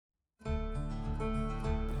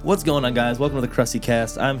What's going on, guys? Welcome to the Krusty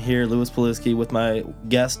Kast. I'm here, Louis Poliski, with my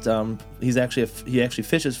guest. He actually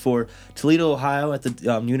fishes for Toledo, Ohio, at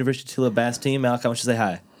the University of Toledo bass team. Malachi, why don't you say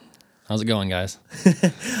hi? How's it going, guys?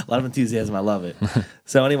 A lot of enthusiasm. I love it.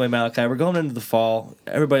 So anyway, Malachi, we're going into the fall.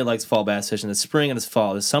 Everybody likes fall bass fishing. It's spring and it's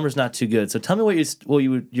fall. The summer's not too good. So tell me what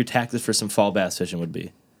your tactics for some fall bass fishing would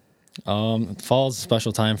be. Fall's a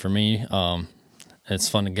special time for me. It's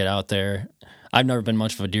fun to get out there. I've never been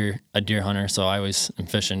much of a deer hunter, so I always am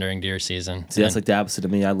fishing during deer season. See, that's like the opposite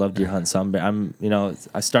of me. I love deer hunting. So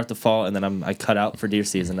I start the fall and then I cut out for deer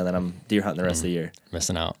season and then I'm deer hunting the rest of the year.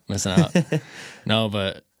 Missing out. No,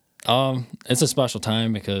 but it's a special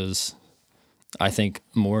time because I think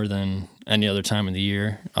more than any other time of the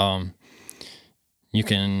year, you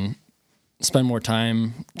can spend more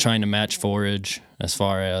time trying to match forage as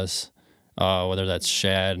far as whether that's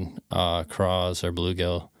shad, craws, or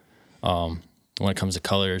bluegill. When it comes to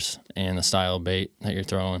colors and the style of bait that you're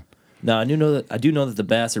throwing. Now, I do know that the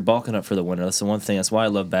bass are bulking up for the winter. That's the one thing. That's why I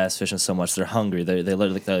love bass fishing so much. They're hungry. They're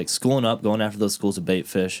like schooling up, going after those schools of bait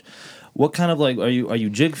fish. What kind of are you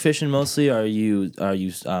jig fishing mostly? Are you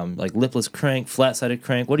like lipless crank, flat sided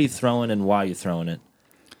crank? What are you throwing and why are you throwing it?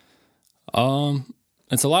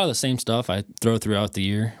 It's a lot of the same stuff I throw throughout the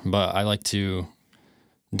year, but I like to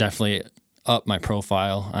definitely up my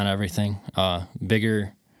profile on everything.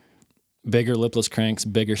 Bigger lipless cranks,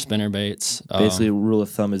 bigger spinner baits. Basically, a rule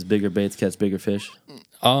of thumb is bigger baits catch bigger fish.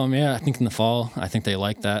 Yeah, I think in the fall, I think they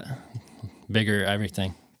like that. Bigger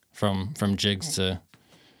everything, from jigs to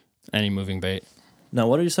any moving bait. Now,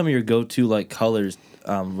 what are some of your go-to colors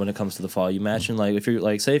when it comes to the fall? You mentioned if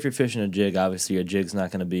you're say if you're fishing a jig, obviously your jig's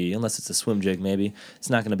not going to be, unless it's a swim jig maybe,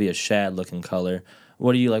 it's not going to be a shad looking color.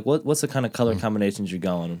 What do you like? What's the kind of color combinations you're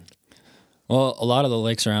going? Well, a lot of the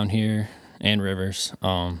lakes around here and rivers,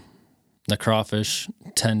 the crawfish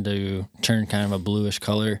tend to turn kind of a bluish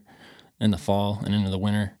color in the fall and into the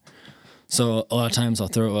winter. So a lot of times I'll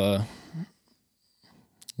throw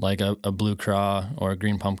a blue craw or a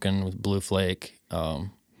green pumpkin with blue flake.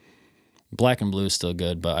 Black and blue is still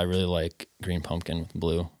good, but I really like green pumpkin with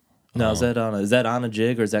blue. Now, is that on a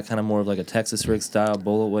jig, or is that kind of more of like a Texas rig style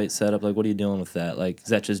bullet weight setup? What are you doing with that? Is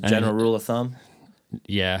that just general rule of thumb?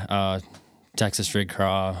 Yeah, Texas rig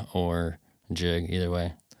craw or jig, either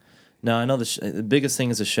way. No, I know the biggest thing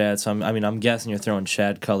is a shad. So I'm guessing you're throwing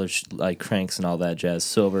shad colors like cranks and all that jazz,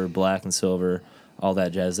 silver, black and silver, all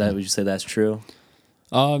that jazz. Would you say that's true?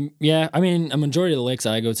 Yeah. I mean, a majority of the lakes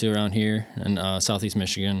I go to around here in southeast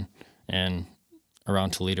Michigan and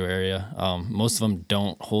around Toledo area, most of them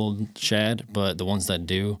don't hold shad, but the ones that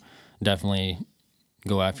do definitely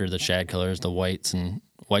go after the shad colors, the whites and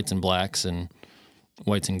blacks and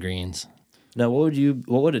whites and greens. Now, what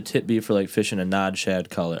would a tip be for fishing a nod shad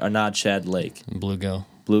color, a nod shad lake? Bluegill.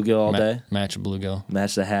 Bluegill all day? Match a bluegill.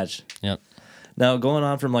 Match the hatch. Yep. Now, going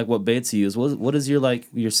on from what baits you use, what is your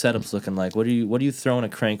setups looking like? What are you throwing a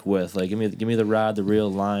crank with? Give me the rod, the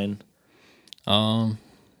reel, line.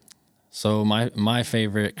 So my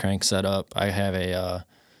favorite crank setup, I have a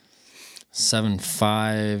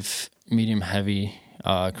 7.5 medium heavy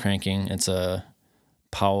cranking. It's a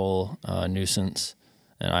Powell nuisance.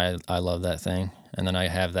 And I love that thing. And then I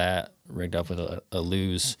have that rigged up with a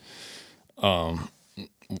Lose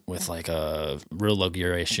with a real low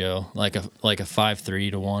gear ratio, like a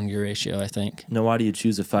 5.3 to 1 gear ratio, I think. Now, why do you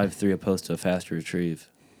choose a 5.3 opposed to a faster retrieve?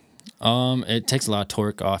 It takes a lot of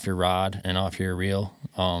torque off your rod and off your reel.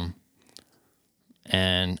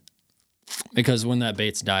 And because when that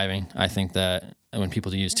bait's diving, I think that when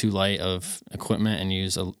people use too light of equipment and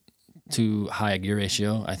use too high a gear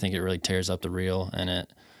ratio, I think it really tears up the reel and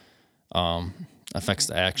it affects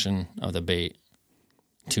the action of the bait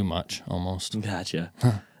too much almost. Gotcha.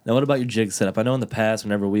 Now, what about your jig setup? I know in the past,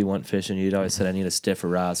 whenever we went fishing, you'd always said I need a stiffer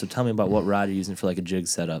rod. So tell me about what rod you're using for a jig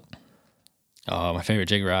setup. My favorite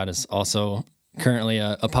jig rod is also currently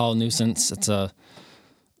a Powell nuisance. It's a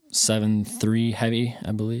 7.3 heavy,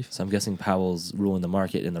 I believe. So I'm guessing Powell's ruling the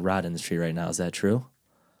market in the rod industry right now. Is that true?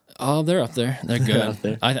 Oh, they're up there. They're good. Up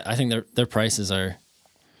there. I think their prices are,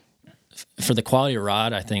 for the quality of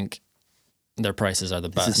rod, I think their prices are the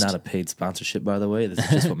best. This is not a paid sponsorship, by the way. This is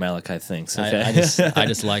just what Malachi thinks. Okay?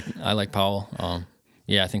 I like Powell.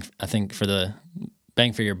 Yeah, I think for the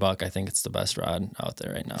bang for your buck, I think it's the best rod out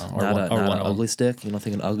there right now. Or not an ugly stick? You don't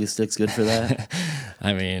think an ugly stick's good for that?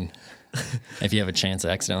 I mean, if you have a chance of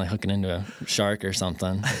accidentally hooking into a shark or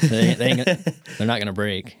something, they're not going to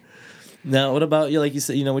break. Now, what about like you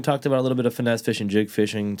said? We talked about a little bit of finesse fishing, jig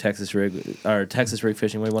fishing, Texas rig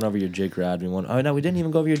fishing. We went over your jig rod. We didn't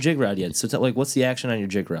even go over your jig rod yet. So, what's the action on your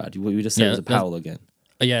jig rod? We just said it was a Powell again.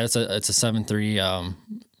 Yeah, it's a 7.3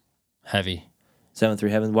 heavy. 7-3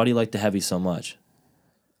 heavy. Why do you like the heavy so much?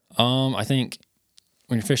 I think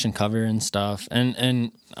when you're fishing cover and stuff,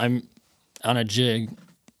 and I'm on a jig,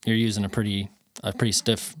 you're using a pretty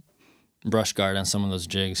stiff brush guard on some of those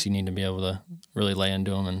jigs. You need to be able to really lay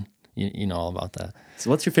into them, and you know all about that. So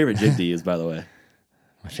what's your favorite jig to use, by the way?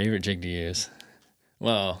 My favorite jig to use?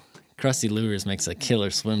 Well, Krusty Lures makes a killer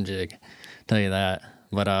swim jig, tell you that.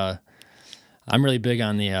 But I'm really big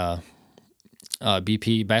on the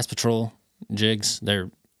BP Bass Patrol jigs. They're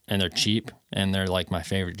cheap, and they're like my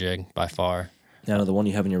favorite jig by far. I know the one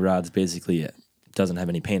you have in your rods basically it doesn't have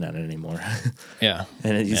any paint on it anymore. Yeah,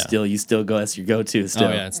 and you still go, that's your go-to still.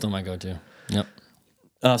 Oh yeah, it's still my go-to. Yep.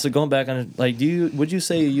 So going back on, like, would you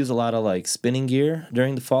say you use a lot of like spinning gear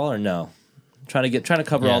during the fall or no? Trying to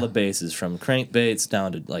cover all the bases from crankbaits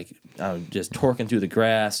down to like just torquing through the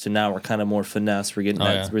grass to now we're kind of more finesse. We're getting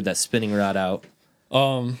that spinning rod out.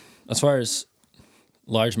 As far as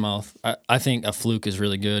largemouth, I think a fluke is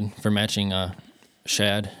really good for matching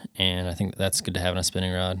shad, and I think that's good to have in a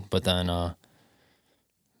spinning rod. But then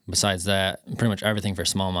besides that, pretty much everything for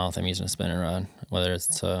smallmouth I'm using a spinning rod, whether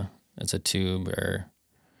it's a tube or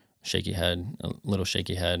shaky head, a little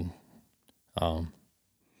shaky head.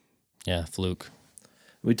 Yeah, fluke.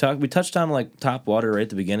 We touched on like top water right at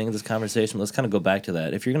the beginning of this conversation. Let's kind of go back to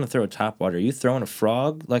that. If you're going to throw a top water, are you throwing a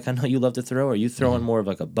frog like I know you love to throw? Or are you throwing more of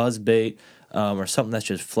like a buzz bait or something that's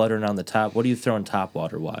just fluttering on the top? What are you throwing top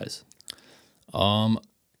water wise? A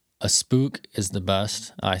spook is the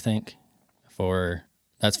best, I think.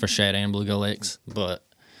 That's for shad and bluegill lakes, but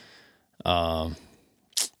a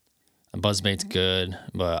buzz bait's good.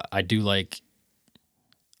 But I do like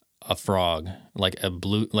a frog,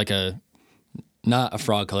 not a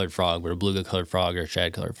frog-colored frog, but a bluegill-colored frog or a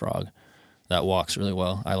shad-colored frog. That walks really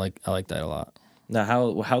well. I like that a lot. Now,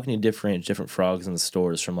 how can you differentiate different frogs in the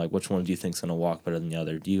stores from like which one do you think's going to walk better than the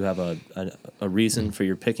other? Do you have a reason for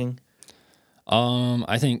your picking?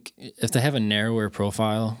 I think if they have a narrower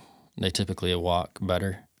profile, they typically walk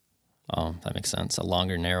better. That makes sense. A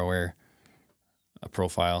longer, narrower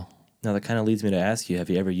profile. Now that kind of leads me to ask you: have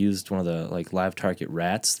you ever used one of the like live target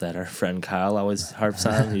rats that our friend Kyle always harps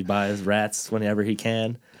on? He buys rats whenever he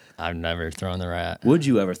can. I've never thrown the rat. Would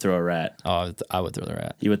you ever throw a rat? Oh, I would throw the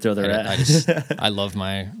rat. You would throw the rat? I love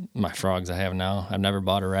my frogs I have now. I've never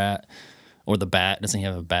bought a rat. Or the bat. Doesn't he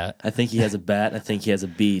have a bat? I think he has a bat. I think he has a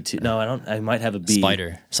bee too. No, I don't. I might have a bee.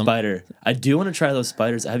 Spider. I do want to try those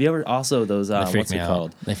spiders. Have you ever also those? What's it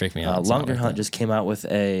called? They freak me out. Longer Hunt just came out with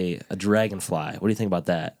a dragonfly. What do you think about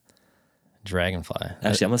that? Dragonfly.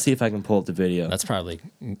 Actually, I'm gonna see if I can pull up the video. That's probably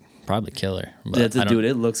killer. Dude,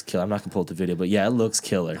 it looks killer. I'm not gonna pull up the video, but yeah, it looks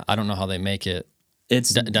killer. I don't know how they make it. It's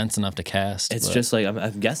dense enough to cast. It's just like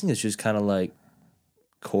I'm guessing it's just kind of like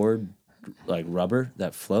cord, like rubber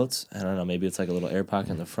that floats. I don't know. Maybe it's like a little air pocket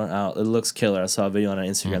in the front. It looks killer. I saw a video on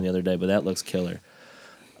Instagram the other day, but that looks killer.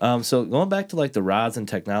 So going back to like the rods and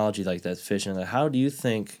technology like that fishing, like how do you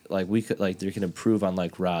think like we could like there can improve on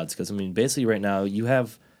like rods? Because I mean, basically right now you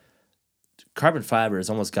have carbon fiber has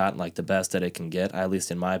almost gotten like the best that it can get, at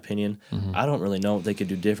least in my opinion. Mm-hmm. I don't really know what they could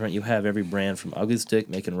do different. You have every brand from Ugly Stick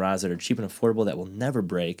making rods that are cheap and affordable that will never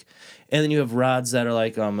break, and then you have rods that are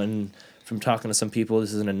like and from talking to some people,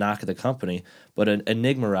 this isn't a knock at the company, but an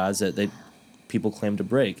Enigma rods that people claim to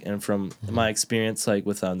break. And from my experience, like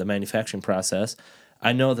with the manufacturing process,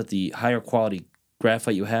 I know that the higher quality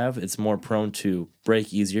graphite you have, it's more prone to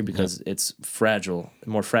break easier because it's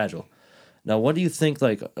more fragile. Now, what do you think?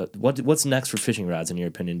 Like, what's next for fishing rods in your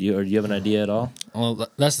opinion? Do you have an idea at all? Well,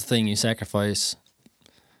 that's the thing. You sacrifice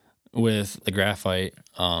with the graphite.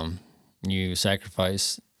 You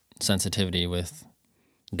sacrifice sensitivity with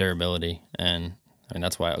durability, and I mean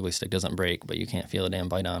that's why Ugly Stick doesn't break, but you can't feel a damn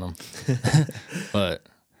bite on them. But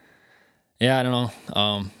yeah, I don't know.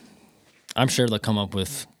 I'm sure they'll come up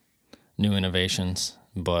with new innovations,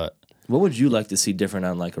 but what would you like to see different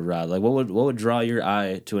on like a rod? Like what would draw your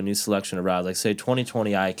eye to a new selection of rods? Like say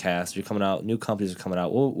 2020 Kast, you're coming out, new companies are coming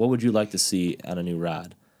out. What would you like to see on a new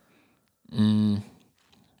rod?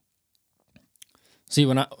 See,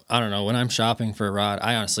 when I don't know, when I'm shopping for a rod,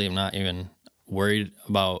 I honestly am not even worried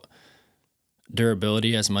about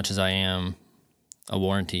durability as much as I am a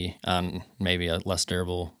warranty on maybe a less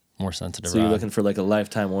durable, more sensitive rod. So you're looking for like a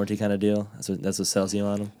lifetime warranty kind of deal? That's what sells you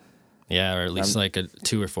on them? Yeah, or at least like a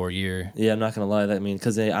 2 or 4 year. Yeah, I'm not going to lie.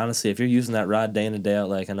 Because honestly, if you're using that rod day in and day out,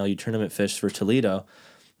 like I know you tournament fish for Toledo,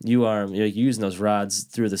 you're using those rods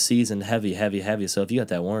through the season heavy. So if you got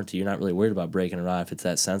that warranty, you're not really worried about breaking a rod if it's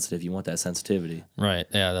that sensitive. You want that sensitivity. Right.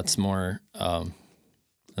 Yeah, that's more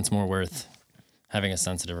worth having a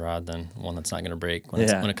sensitive rod than one that's not going to break when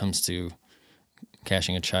it comes to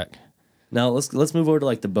cashing a check. Now let's move over to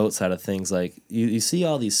like the boat side of things. Like you see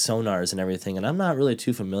all these sonars and everything, and I'm not really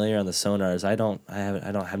too familiar on the sonars.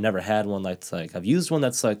 I've never had one that's like I've used one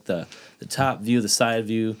that's like the top view, the side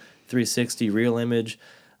view, 360 real image.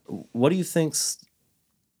 What do you think's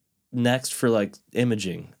next for like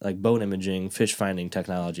imaging, like boat imaging, fish finding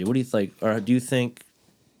technology? What do you think, or do you think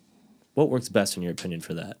what works best in your opinion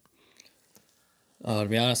for that? To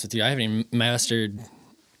be honest with you, I haven't even mastered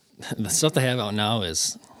the stuff they have out now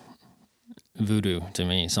is voodoo to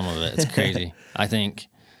me. Some of it, it's crazy. I think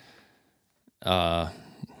you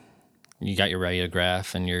got your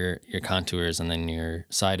radiograph and your contours, and then your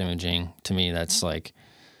side imaging. To me, that's like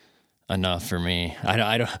enough for me.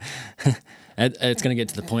 I don't. It's gonna get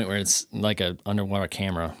to the point where it's like a underwater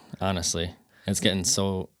camera. Honestly, it's getting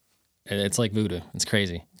so. It's like voodoo. It's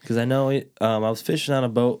crazy. Because I know I was fishing on a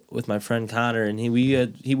boat with my friend Connor, and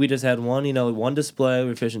we just had one display. We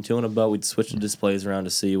were fishing two on a boat. We'd switch the displays around to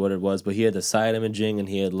see what it was, but he had the side imaging and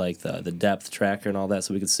he had like the depth tracker and all that,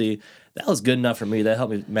 so we could see. That was good enough for me. That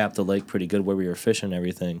helped me map the lake pretty good where we were fishing and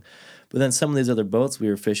everything. But then some of these other boats we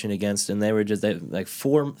were fishing against, and they had like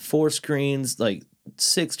four screens, like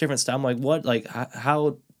 6 different styles. I'm like, what? Like,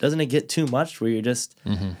 how doesn't it get too much where you're just?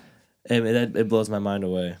 It blows my mind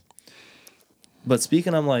away. But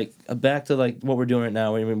speaking of like back to like what we're doing right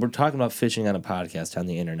now, I mean, we're talking about fishing on a podcast on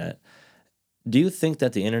the internet. Do you think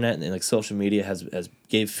that the internet and like social media has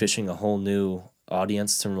gave fishing a whole new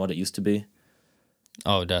audience from what it used to be?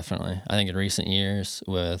 Oh, definitely. I think in recent years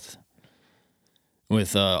with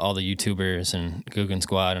all the YouTubers and Guggen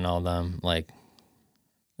Squad and all of them, like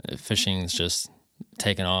fishing's just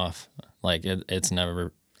taken off. Like it's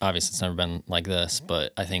never been like this,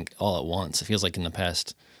 but I think all at once. It feels like in the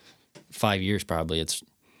past 5 years probably it's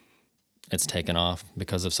taken off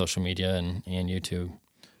because of social media and YouTube.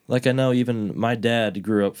 Like I know even my dad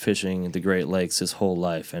grew up fishing the Great Lakes his whole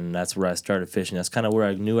life, and that's where I started fishing. That's kind of where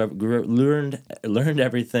I learned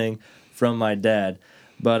everything from my dad.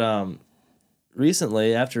 But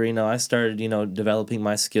recently, after I started developing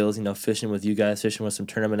my skills, fishing with you guys, fishing with some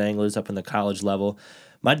tournament anglers up in the college level.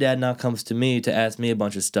 My dad now comes to me to ask me a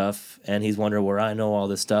bunch of stuff, and he's wondering where I know all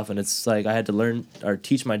this stuff. And it's like I had to learn or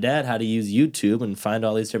teach my dad how to use YouTube and find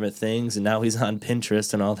all these different things. And now he's on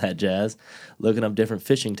Pinterest and all that jazz, looking up different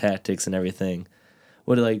fishing tactics and everything.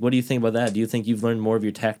 What do you think about that? Do you think you've learned more of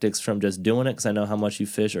your tactics from just doing it? Because I know how much you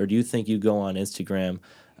fish. Or do you think you go on Instagram,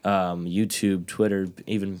 YouTube, Twitter,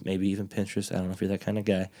 maybe even Pinterest? I don't know if you're that kind of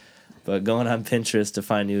guy. But going on Pinterest to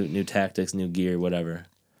find new tactics, new gear, whatever.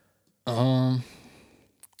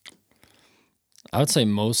 I would say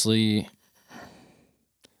mostly,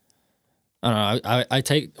 I don't know, I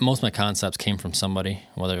take, most of my concepts came from somebody,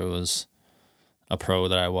 whether it was a pro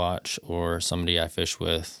that I watch or somebody I fish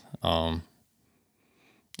with. I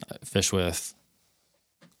fish with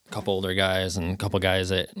a couple older guys and a couple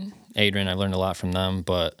guys at Adrian. I've learned a lot from them,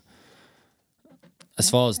 but as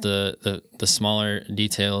far as the smaller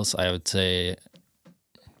details, I would say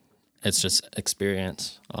it's just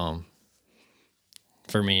experience.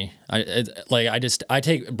 For me, I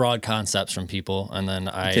take broad concepts from people, and then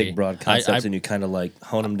I take broad concepts and you kind of like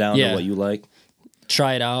hone them down to what you like.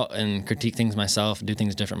 Try it out and critique things myself, do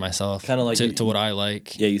things different myself, kind of like to what I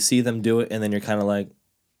like. Yeah, you see them do it, and then you're kind of like,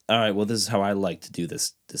 all right, well, this is how I like to do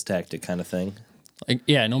this tactic, kind of thing. Like,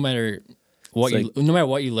 yeah, no matter what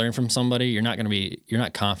you learn from somebody, you're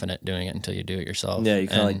not confident doing it until you do it yourself. Yeah, you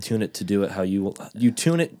kind of like tune it to do it how you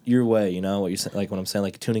tune it your way. What you're saying, like what I'm saying,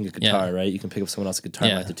 like tuning a guitar, right? You can pick up someone else's guitar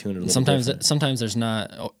and have to tune it a little different. Sometimes there's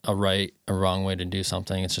not a right or wrong way to do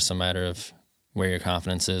something. It's just a matter of where your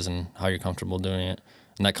confidence is and how you're comfortable doing it.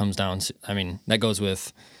 And that comes down to, that goes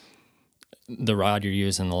with the rod you're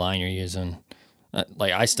using, the line you're using.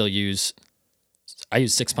 Like I use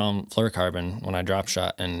 6-pound fluorocarbon when I drop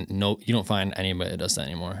shot, and you don't find anybody that does that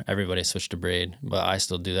anymore. Everybody switched to braid, but I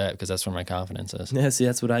still do that because that's where my confidence is. Yeah, see,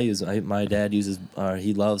 that's what I use. My dad uses,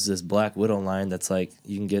 he loves this Black Widow line that's like,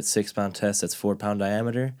 you can get 6-pound test that's 4-pound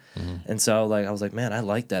diameter. Mm-hmm. And so like I was like, man, I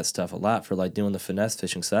like that stuff a lot for like doing the finesse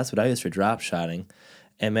fishing. So that's what I use for drop shotting.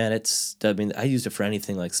 And man, I used it for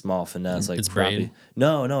anything like small finesse, like it's braid.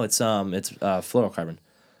 No, it's fluorocarbon.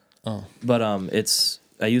 Oh, but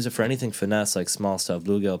I use it for anything finesse, like small stuff,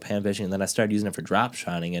 bluegill, pan fishing, and then I started using it for drop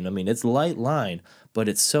shotting. And it's light line, but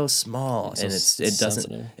it's so small, and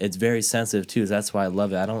it's very sensitive too. That's why I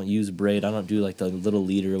love it. I don't use braid. I don't do like the little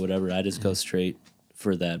leader or whatever. I just go straight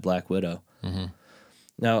for that Black Widow. Mm-hmm.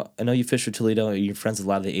 Now I know you fish for Toledo. You're friends with a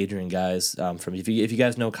lot of the Adrian guys. If you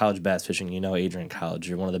guys know college bass fishing, you know Adrian College.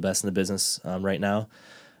 You're one of the best in the business right now.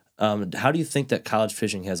 How do you think that college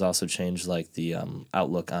fishing has also changed like the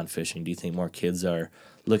outlook on fishing? Do you think more kids are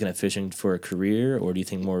looking at fishing for a career, or do you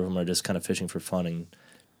think more of them are just kind of fishing for fun and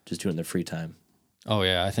just doing it in their free time? Oh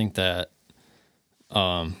yeah, I think that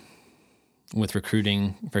with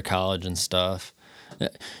recruiting for college and stuff,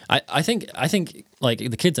 I think like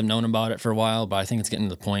the kids have known about it for a while, but I think it's getting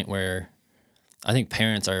to the point where I think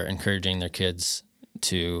parents are encouraging their kids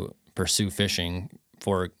to pursue fishing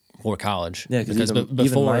for college. Yeah, because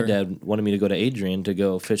even my dad wanted me to go to Adrian to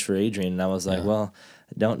go fish for Adrian, and I was like, well,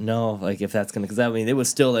 I don't know, like if that's gonna, because I mean it was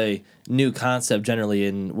still a new concept generally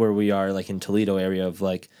in where we are, like in Toledo area, of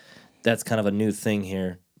like that's kind of a new thing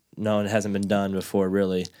here. No, it hasn't been done before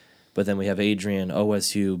really, but then we have Adrian,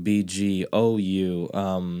 OSU, BG, OU.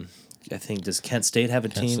 I think, does Kent State have a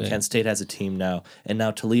team? State. Kent State has a team now, and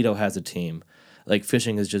now Toledo has a team. Like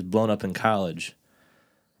fishing is just blown up in college.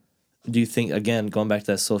 Do you think, again, going back to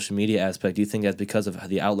that social media aspect, do you think that's because of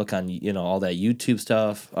the outlook on, all that YouTube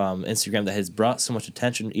stuff, Instagram, that has brought so much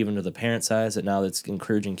attention even to the parent side, that now it's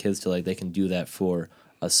encouraging kids to, like, they can do that for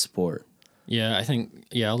a sport? Yeah, I think,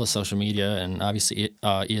 all the social media, and obviously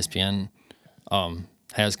ESPN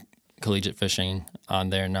has collegiate fishing on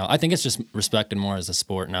there now. I think it's just respected more as a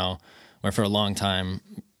sport now, where for a long time,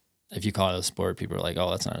 if you call it a sport, people are like, oh,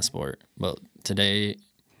 that's not a sport. But today,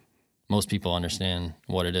 most people understand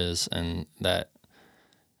what it is, and that,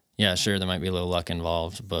 sure, there might be a little luck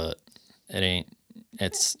involved, but it ain't.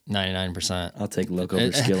 It's 99%. I'll take luck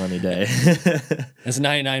over skill any day. It's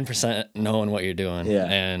 99% knowing what you're doing,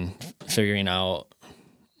 and figuring out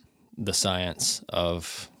the science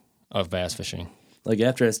of bass fishing. Like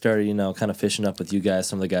after I started, kind of fishing up with you guys,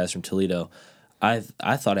 some of the guys from Toledo, I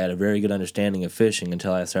thought I had a very good understanding of fishing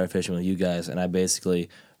until I started fishing with you guys, and I basically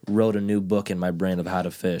wrote a new book in my brain of how to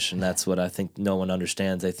fish, and that's what I think no one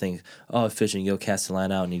understands. They think, oh, fishing, you'll cast the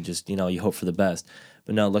line out and you just, you hope for the best.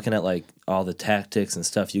 But no, looking at like all the tactics and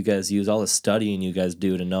stuff you guys use, all the studying you guys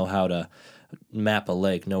do to know how to map a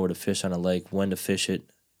lake, know where to fish on a lake, when to fish it,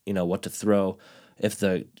 what to throw. If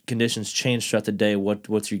the conditions change throughout the day,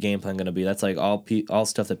 what's your game plan going to be? That's like all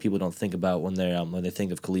stuff that people don't think about when they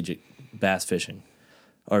think of collegiate bass fishing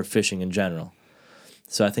or fishing in general.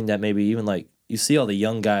 So I think that maybe even like you see all the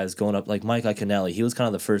young guys going up, like Mike Iaconelli. He was kind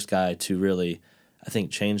of the first guy to really, I think,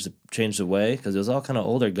 change the way, because it was all kind of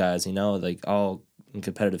older guys, like all in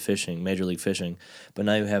competitive fishing, Major League Fishing. But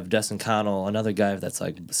now you have Destin Connell, another guy that's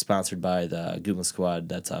like sponsored by the Googling Squad,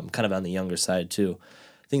 that's kind of on the younger side too.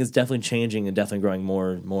 I think it's definitely changing and definitely growing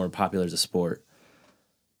more popular as a sport.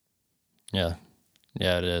 Yeah,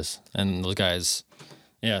 it is. And those guys,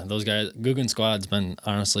 Googling Squad's been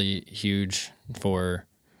honestly huge for.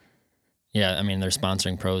 Yeah, I mean, they're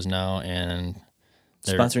sponsoring pros now, and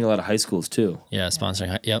they're sponsoring a lot of high schools too. Yeah,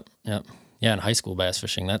 sponsoring. Yep. Yeah, and high school bass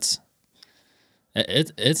fishing.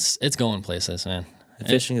 It's going places, man.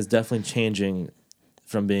 Fishing is definitely changing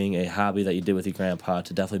from being a hobby that you did with your grandpa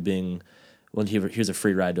to definitely being, well, here's a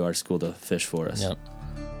free ride to our school to fish for us. Yep.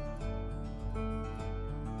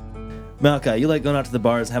 Malachi, you like going out to the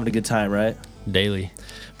bars and having a good time, right? Daily.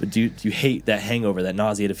 But do you hate that hangover, that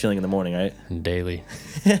nauseated feeling in the morning, right? Daily.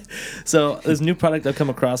 So there's a new product I've come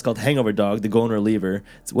across called Hangover Dog, the Golden Reliever.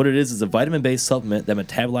 What it is a vitamin-based supplement that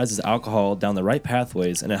metabolizes alcohol down the right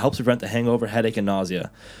pathways, and it helps prevent the hangover, headache, and nausea.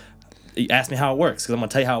 You ask me how it works, because I'm going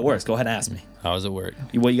to tell you how it works. Go ahead and ask me. How does it work?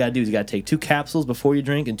 What you got to do is you got to take 2 capsules before you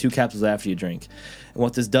drink and 2 capsules after you drink. And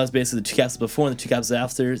what this does, basically, the 2 capsules before and the 2 capsules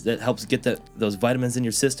after, that helps get those vitamins in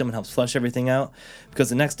your system and helps flush everything out, because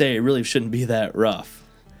the next day it really shouldn't be that rough.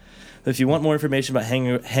 If you want more information about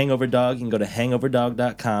Hangover Dog, you can go to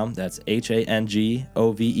hangoverdog.com. That's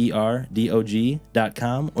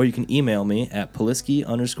hangoverdog.com. Or you can email me at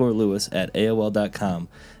Poliski_Lewis@AOL.com.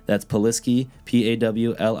 That's Poliski,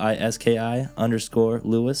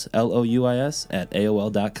 PAWLISKI_Lewis, LOUIS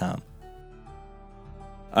 @AOL.com.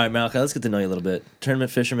 All right, Malachi, let's get to know you a little bit. Tournament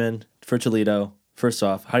fisherman for Toledo. First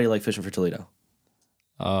off, how do you like fishing for Toledo?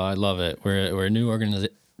 I love it. We're a new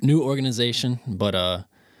organization, but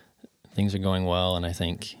things are going well, and I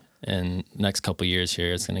think in the next couple of years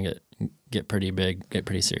here, it's going to get pretty big, get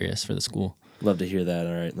pretty serious for the school. Love to hear that.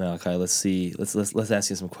 All right, Malachi, let's see. Let's ask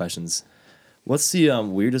you some questions. What's the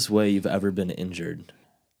weirdest way you've ever been injured?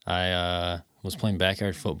 I was playing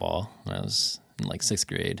backyard football when I was in like 6th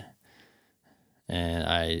grade, and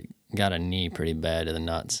I got a knee pretty bad to the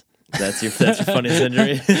nuts. That's your funniest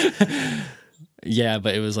injury? Yeah,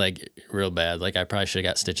 but it was like real bad. Like I probably should have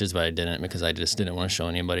got stitches, but I didn't, because I just didn't want to show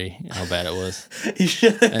anybody how bad it was. You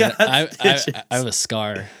should have got stitches. I have a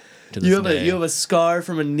scar to this day. You have a scar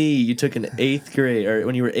from a knee you took in 8th grade, or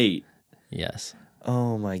when you were 8. Yes.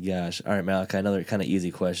 Oh my gosh. All right, Malachi, another kind of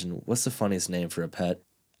easy question. What's the funniest name for a pet?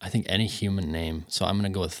 I think any human name. So I'm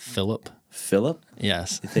going to go with Philip. Philip?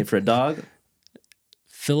 Yes. You think for a dog?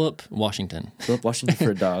 Philip Washington. Philip Washington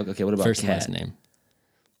for a dog. Okay, what about First and cat? last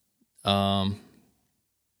name.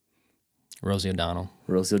 Rosie O'Donnell.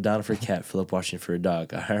 Rosie O'Donnell for a cat. Philip Washington for a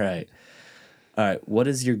dog. All right. All right. What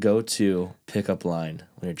is your go-to pickup line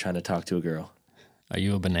when you're trying to talk to a girl? Are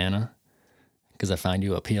you a banana? Because I find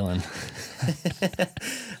you appealing.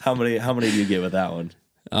 How many do you get with that one?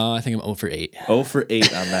 I think I'm 0 for 8. 0 for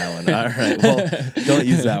 8 on that one. All right. Well, don't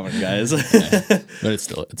use that one, guys. Yeah. But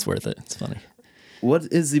it's worth it. It's funny.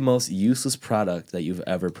 What is the most useless product that you've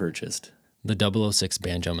ever purchased? The 006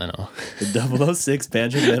 Banjo Minnow. The 006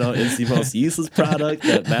 Banjo Minnow is the most useless product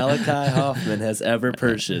that Malachi Hoffman has ever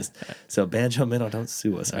purchased. So Banjo Minnow, don't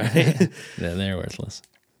sue us, all right? Yeah, they're worthless.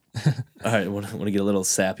 All right, want to get a little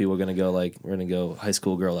sappy. We're gonna go high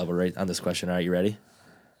school girl level right on this question. All right, you ready?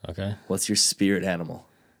 Okay. What's your spirit animal?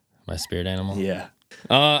 My spirit animal? Yeah.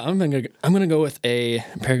 I'm gonna go with a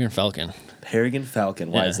peregrine falcon. Peregrine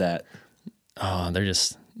falcon. Why is that? Oh, they're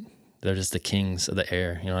just the kings of the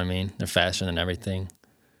air. You know what I mean? They're faster than everything.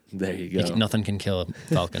 There you go. Nothing can kill a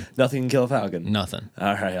falcon. Nothing can kill a falcon. Nothing.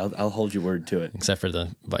 All right, I'll hold your word to it. Except for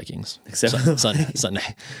the Vikings. Sunday,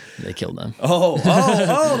 they killed them. Oh!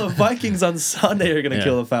 The Vikings on Sunday are gonna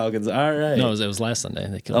kill the Falcons. All right. No, it was last Sunday.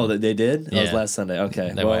 They killed them. Oh, they did? Yeah. That was last Sunday.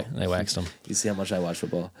 Okay. They waxed them. You see how much I watch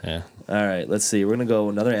football. Yeah. All right, let's see. We're gonna go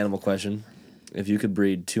another animal question. If you could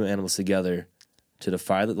breed two animals together to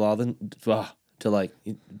defy the law, to like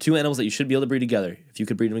two animals that you should be able to breed together. If you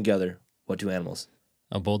could breed them together, what two animals?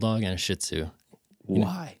 A bulldog and a Shih Tzu.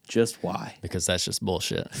 Why? Just why? Because that's just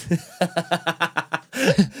bullshit. All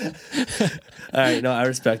right, no, I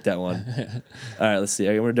respect that one. All right, let's see.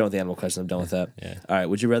 Okay, we're done with the animal question. I'm done with that. Yeah. All right,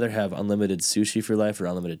 would you rather have unlimited sushi for life or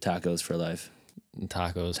unlimited tacos for life?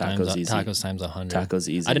 Tacos easy. tacos times 100. Tacos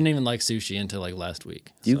easy. I didn't even like sushi until like last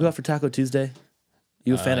week. Do you go out for Taco Tuesday?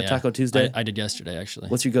 You a fan of Taco Tuesday? I did yesterday actually.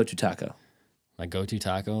 What's your go-to taco? My go-to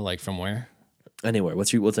taco, like from where? Anywhere.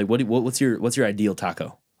 What's your ideal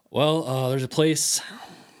taco? Well, there's a place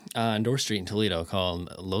on Dorr Street in Toledo called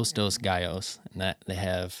Los Dos Gallos, and that they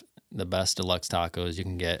have the best deluxe tacos. You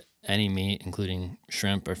can get any meat, including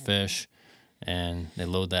shrimp or fish, and they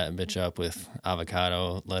load that bitch up with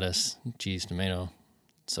avocado, lettuce, cheese, tomato.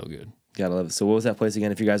 So good. Gotta love it. So what was that place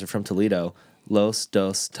again? If you guys are from Toledo, Los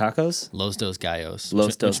Dos Tacos? Los Dos Gallos.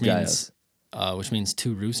 Los Dos Gallos. Which means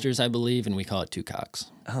two roosters, I believe, and we call it two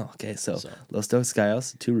cocks. Oh, okay. So Los Dos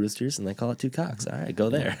Gallos, two roosters, and they call it two cocks. All right, go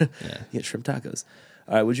there. Yeah. You get shrimp tacos.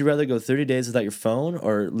 All right, would you rather go 30 days without your phone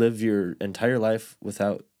or live your entire life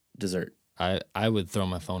without dessert? I would throw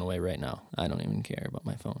my phone away right now. I don't even care about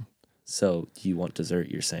my phone. So you want dessert,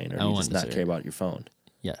 you're saying, or I you want just not dessert. care about your phone?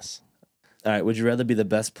 Yes. All right, would you rather be the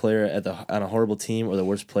best player on a horrible team or the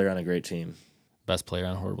worst player on a great team? Best player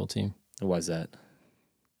on a horrible team. Why is that?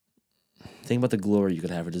 Think about the glory you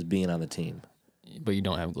could have for just being on the team. But you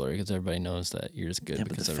don't have glory because everybody knows that you're just good. Yeah, but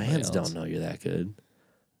because the everybody fans else. don't know you're that good.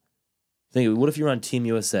 Think, what if you were on Team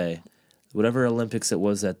USA? Whatever Olympics it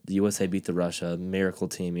was that the USA beat the Russia, miracle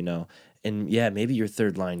team, you know. And yeah, maybe you're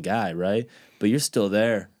third line guy, right? But you're still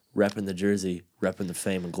there, repping the jersey, repping the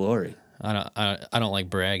fame and glory. I don't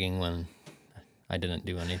like bragging when I didn't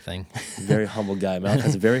do anything. Very humble guy.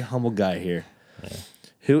 Malachi's a very humble guy here. Yeah.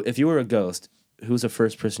 Who, if you were a ghost, who's the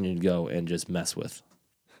first person you'd go and just mess with?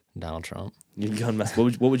 Donald Trump. You'd go and mess.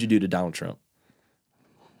 What would you do to Donald Trump?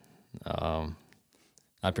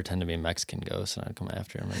 I'd pretend to be a Mexican ghost and I'd come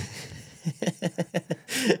after him.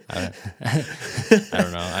 I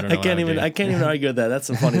don't know. I can't even argue with that. That's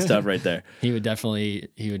some funny stuff right there. He would definitely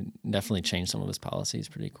change some of his policies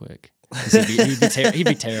pretty quick. He'd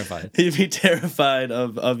be terrified. He'd be terrified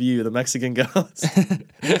of you, the Mexican ghost.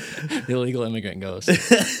 The illegal immigrant ghost.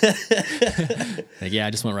 Like, yeah,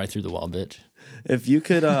 I just went right through the wall, bitch. If you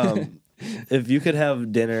could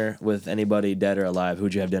have dinner with anybody dead or alive,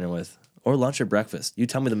 who'd you have dinner with? Or lunch or breakfast? You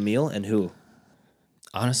tell me the meal and who.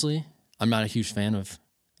 Honestly, I'm not a huge fan of.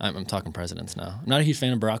 I'm talking presidents now. I'm not a huge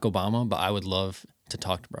fan of Barack Obama, but I would love to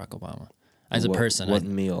talk to Barack Obama as a person. What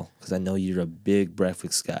meal? Because I know you're a big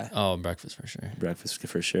breakfast guy. Oh, breakfast for sure. Breakfast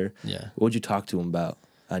for sure. Yeah. What would you talk to him about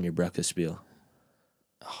on your breakfast spiel?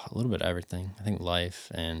 Oh, a little bit of everything. I think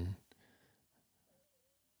life and.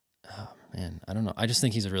 Oh man, I don't know. I just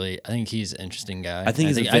think he's I think he's an interesting guy. I think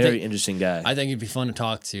he's a very interesting guy. I think he'd be fun to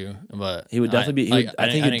talk to, but he would definitely be. I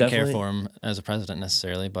didn't care for him as a president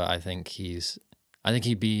necessarily, but I think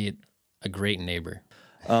he'd be a great neighbor.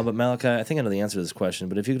 But Malachi, I think I know the answer to this question.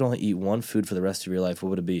 But if you could only eat one food for the rest of your life,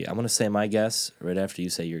 what would it be? I'm gonna say my guess right after you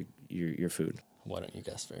say your food. Why don't you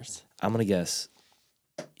guess first? I'm gonna guess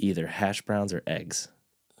either hash browns or eggs.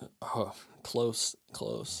 Oh, close.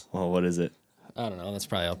 Well, what is it? I don't know. That's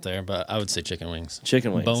probably up there, but I would say chicken wings.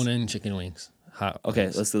 Chicken wings. Bone-in chicken wings. Okay,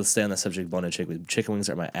 let's stay on the subject of bone-in chicken wings. Chicken wings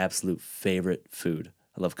are my absolute favorite food.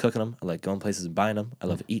 I love cooking them. I like going places and buying them. I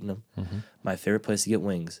love eating them. Mm-hmm. My favorite place to get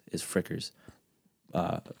wings is Frickers.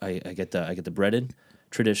 I get the breaded,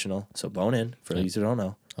 traditional, so bone-in, for those who don't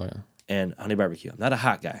know. Oh, yeah. And honey barbecue. I'm not a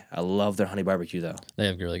hot guy. I love their honey barbecue, though. They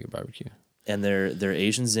have really good barbecue. And their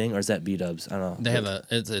Asian zing, or is that B-dubs? I don't know. They have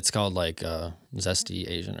it's called like Zesty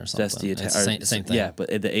Asian or something. It's same thing. Yeah, but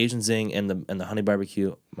the Asian zing and the honey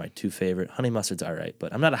barbecue, my two favorite. Honey mustard's all right,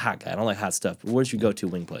 but I'm not a hot guy. I don't like hot stuff. But where's your go-to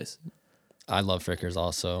wing place? I love Frickers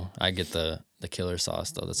also. I get the killer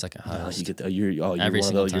sauce though, the second highest. You get you're one Every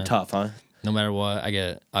of those. time. You're tough, huh? No matter what,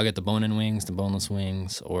 I'll get the bone-in wings, the boneless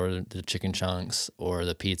wings, or the chicken chunks, or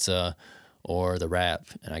the pizza, or the wrap,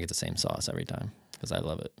 and I get the same sauce every time because I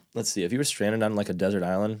love it. Let's see. If you were stranded on like a desert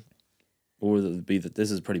island, what would this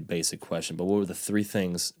is a pretty basic question, but what were the three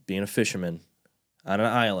things, being a fisherman on an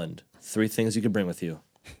island, three things you could bring with you?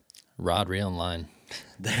 Rod, reel, and line.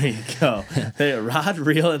 There you go. Rod,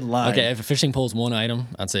 reel, and line. Okay, if a fishing pole's one item,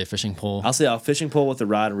 I'd say a fishing pole. I'll say a fishing pole with the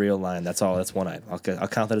rod, reel, line. That's all. That's one item. I'll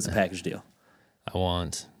count that as a package deal. I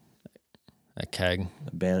want a keg.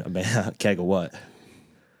 A keg of what?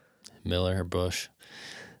 Miller or Bush.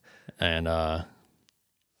 And what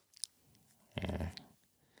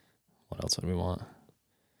else would we want?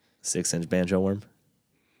 6-inch banjo worm.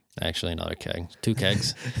 Actually, not a keg. 2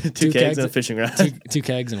 kegs. two kegs and a fishing rod. two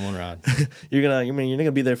kegs and 1 rod. You're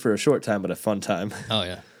gonna be there for a short time, but a fun time. Oh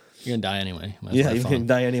yeah, you're gonna die anyway. Yeah, you're gonna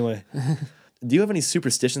die anyway. Do you have any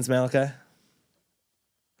superstitions, Malachi?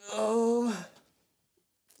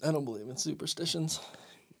 I don't believe in superstitions.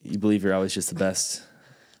 You believe you're always just the best.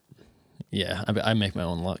 Yeah, I make my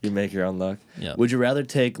own luck. You make your own luck. Yeah. Would you rather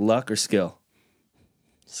take luck or skill?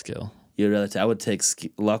 Skill. You'd rather. I would take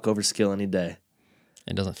luck over skill any day.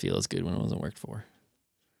 It doesn't feel as good when it wasn't worked for.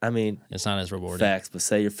 I mean, it's not as rewarding. Facts, but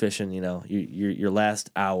say you're fishing, your last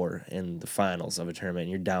hour in the finals of a tournament, and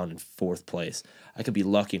you're down in 4th place. I could be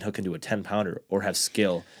lucky and hook into a 10-pounder, or have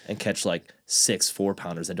skill and catch like 6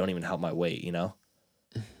 4-pounders that don't even help my weight.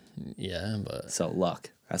 Yeah, but so luck.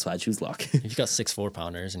 That's why I choose luck. If you got 6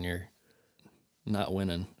 4-pounders and you're not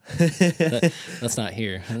winning, that's not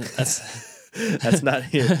here. That's not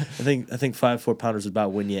here. I think 5 4-pounders would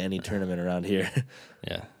about win you any tournament around here.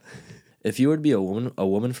 Yeah. If you were to be a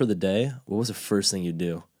woman for the day, what was the first thing you'd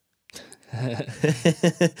do?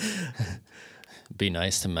 Be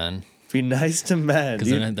nice to men. Be nice to men.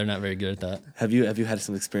 Because they're not very good at that. Have you had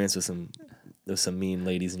some experience with some mean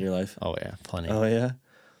ladies in your life? Oh yeah, plenty. Oh yeah.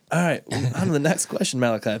 All right, on to the next question,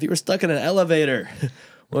 Malachi. If you were stuck in an elevator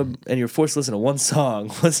and you're forced to listen to one song,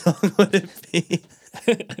 what song would it be?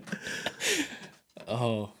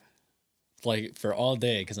 Oh, like for all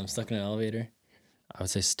day because I'm stuck in an elevator. I would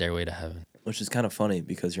say Stairway to Heaven. Which is kind of funny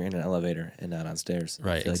because you're in an elevator and not on stairs.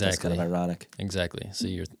 Right, I feel exactly. Like that's kind of ironic. Exactly. So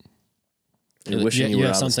you're wishing you were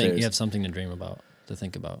have on something. the stairs. You have something to dream about, to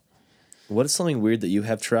think about. What is something weird that you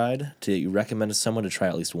have tried that you recommend to someone to try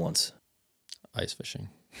at least once? Ice fishing.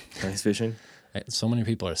 Ice fishing? So many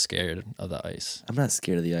people are scared of the ice. I'm not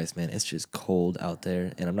scared of the ice, man. It's just cold out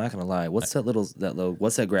there, and I'm not gonna lie. What's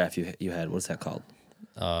what's that graph you had? What's that called?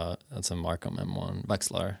 That's a Markham M1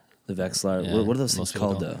 Vexlar. The Vexlar. Yeah, what are those things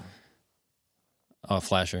called though? Oh,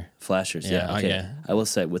 flasher. Flashers. Yeah. Okay. Yeah. I will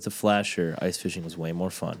say with the flasher, ice fishing was way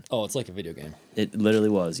more fun. Oh, it's like a video game. It literally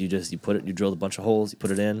was. You drilled a bunch of holes, you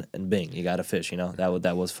put it in, and bing, you got a fish.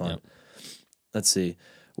 That was fun. Yep. Let's see.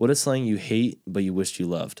 What is something you hate but you wished you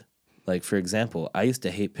loved? Like, for example, I used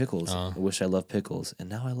to hate pickles. I wish I loved pickles, and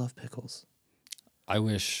now I love pickles. I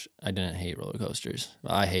wish I didn't hate roller coasters.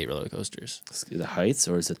 I hate roller coasters. The heights,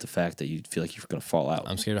 or is it the fact that you feel like you're going to fall out?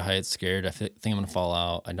 I'm scared of heights, I think I'm going to fall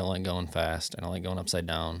out. I don't like going fast. I don't like going upside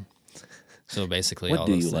down. So basically, what all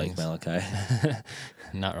do those you things. like, Malachi?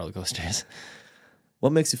 Not roller coasters.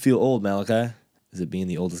 What makes you feel old, Malachi? Is it being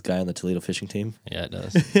the oldest guy on the Toledo fishing team? Yeah, it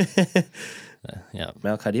does. Yeah.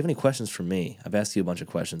 Malachi, do you have any questions for me? I've asked you a bunch of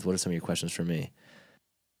questions. What are some of your questions for me?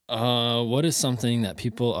 What is something that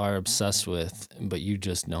people are obsessed with, but you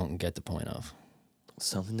just don't get the point of?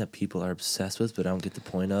 Something that people are obsessed with, but I don't get the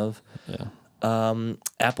point of? Yeah.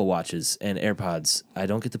 Apple Watches and AirPods. I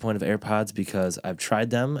don't get the point of AirPods because I've tried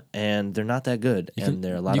them, and they're not that good, and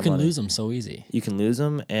they're a lot of money. You can lose them so easy. You can lose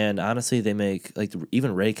them, and honestly, they make, like,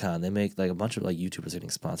 even Raycon, they make, like, a bunch of, like, YouTubers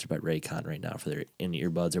getting sponsored by Raycon right now for their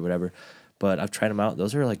in-earbuds or whatever. But I've tried them out.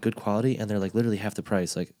 Those are, like, good quality, and they're, like, literally half the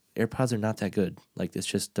price. Like, AirPods are not that good. Like, it's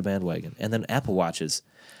just the bandwagon. And then Apple Watches.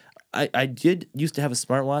 I did used to have a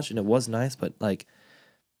smartwatch, and it was nice, but, like,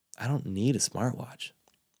 I don't need a smartwatch.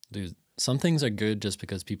 Dude, some things are good just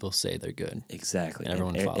because people say they're good. Exactly. And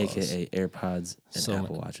everyone follows. AKA AirPods and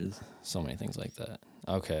Apple Watches. So many things like that.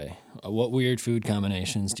 Okay. What weird food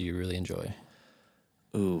combinations do you really enjoy?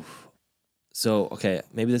 Ooh. So, okay,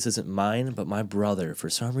 maybe this isn't mine, but my brother, for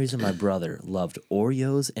some reason, my brother loved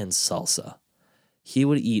Oreos and salsa. He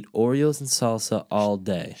would eat Oreos and salsa all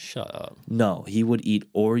day. Shut up. No, he would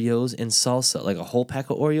eat Oreos and salsa, like a whole pack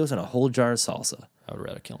of Oreos and a whole jar of salsa. I would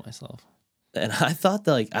rather kill myself. And I thought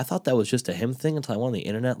that was just a him thing until I went on the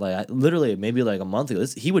internet. Like, literally, maybe like a month ago.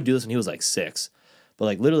 He would do this when he was like 6. But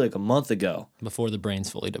like literally like a month ago, Before the brain's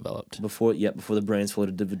fully developed. before the brain's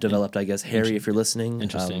fully developed, I guess. Harry, if you're listening,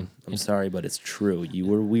 Interesting. I'm sorry, but it's true. You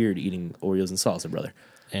were weird eating Oreos and salsa, brother.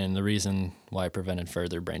 And the reason why it prevented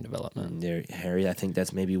further brain development. There, Harry, I think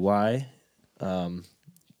that's maybe why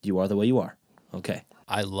you are the way you are. Okay.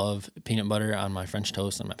 I love peanut butter on my French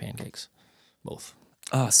toast and my pancakes. Both.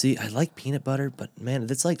 Oh, see, I like peanut butter, but man,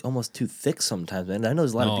 it's like almost too thick sometimes, man. I know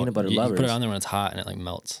there's a lot of peanut butter lovers. You put it on there when it's hot and it like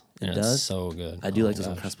melts. It does? It's so good. I do like those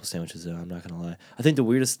Uncrustable sandwiches, though. I'm not going to lie. I think the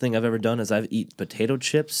weirdest thing I've ever done is I've eaten potato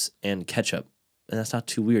chips and ketchup. And that's not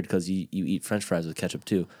too weird because you eat French fries with ketchup,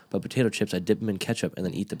 too. But potato chips, I dip them in ketchup and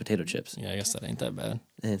then eat the potato chips. Yeah, I guess that ain't that bad.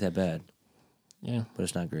 It ain't that bad. Yeah. But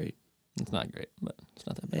it's not great. It's not great, but it's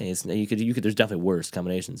not that bad. Hey, you could. There's definitely worse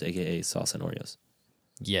combinations, a.k.a. salsa and Oreos.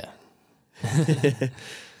 Yeah.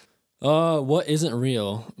 What isn't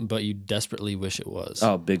real, but you desperately wish it was?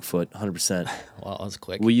 Oh, Bigfoot, 100%. Wow, that was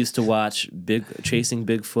quick. We used to watch Chasing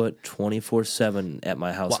Bigfoot 24/7 at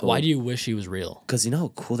my household. Why do you wish he was real? Because you know how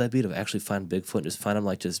cool that'd be to actually find Bigfoot and just find him,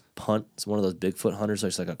 like, just punt. It's one of those Bigfoot hunters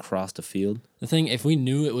that's like across the field. The thing, if we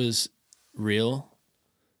knew it was real,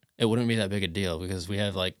 it wouldn't be that big a deal because we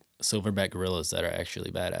have like silverback gorillas that are actually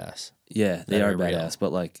badass. Yeah, they are badass. real.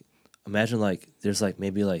 But like, imagine like there's like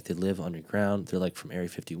maybe like they live underground. They're like from Area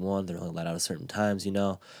 51. They're only let out at certain times, you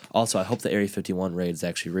know. Also, I hope the Area 51 raid is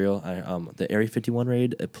actually real. The Area 51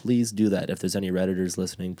 raid. Please do that. If there's any Redditors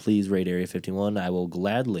listening, please raid Area 51. I will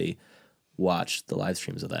gladly watch the live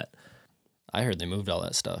streams of that. I heard they moved all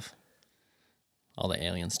that stuff, all the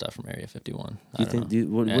alien stuff from Area 51. Do you think?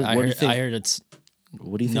 What do you think? I heard it's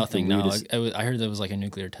What do you think? nothing now. I heard there was like a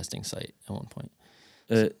nuclear testing site at one point.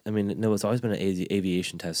 I mean, no, it's always been an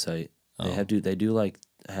aviation test site. They do like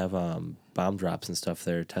have bomb drops and stuff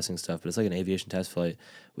there, testing stuff, but it's like an aviation test flight,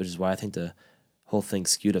 which is why I think the whole thing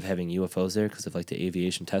skewed of having UFOs there because of like the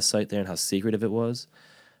aviation test site there and how secretive it was.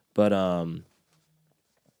 But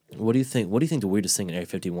what do you think? What do you think the weirdest thing in Area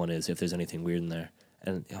 51 is? If there's anything weird in there,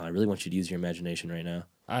 and I really want you to use your imagination right now.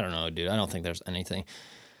 I don't know, dude. I don't think there's anything.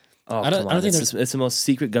 Oh, come on! It's the most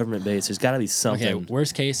secret government base. There's got to be something. Okay,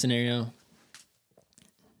 worst case scenario.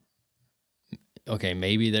 Okay,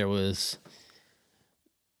 maybe there was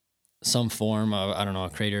some form of, I don't know, a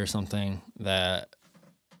crater or something that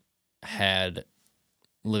had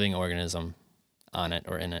living organism on it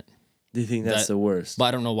or in it. Do you think that's the worst? But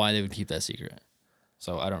I don't know why they would keep that secret.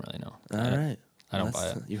 So I don't really know. All right. I don't buy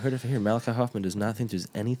it. You heard it from here. Malachi Hoffman does not think there's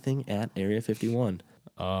anything at Area 51.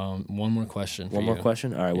 One more question for One more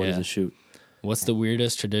question? All right, what does it shoot? What's the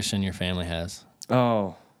weirdest tradition your family has?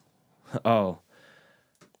 Oh.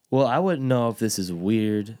 Well, I wouldn't know if this is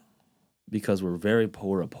weird because we're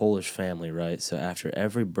a Polish family, right? So after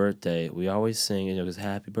every birthday, we always sing, because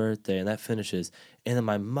happy birthday, and that finishes. And then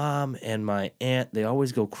my mom and my aunt, they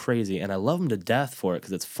always go crazy, and I love them to death for it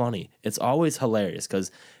because it's funny. It's always hilarious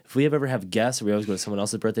because if we ever have guests or we always go to someone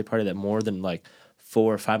else's birthday party that more than like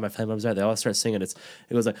 4 or 5 of my family members are, they always start singing. It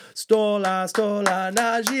goes like, stola, stola,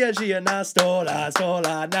 na, gia, gia, na, stola,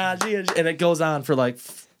 stola, na, gia, gia, and it goes on for like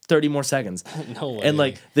 30 more seconds. No way. And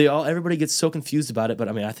like everybody gets so confused about it, but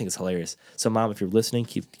I mean, I think it's hilarious. So Mom, if you're listening,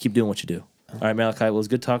 keep doing what you do. All right, Malachi, well, it was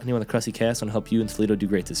good talking to you on the Krusty Kast. I want to help you and Toledo do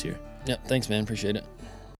great this year. Yep, thanks, man. Appreciate it.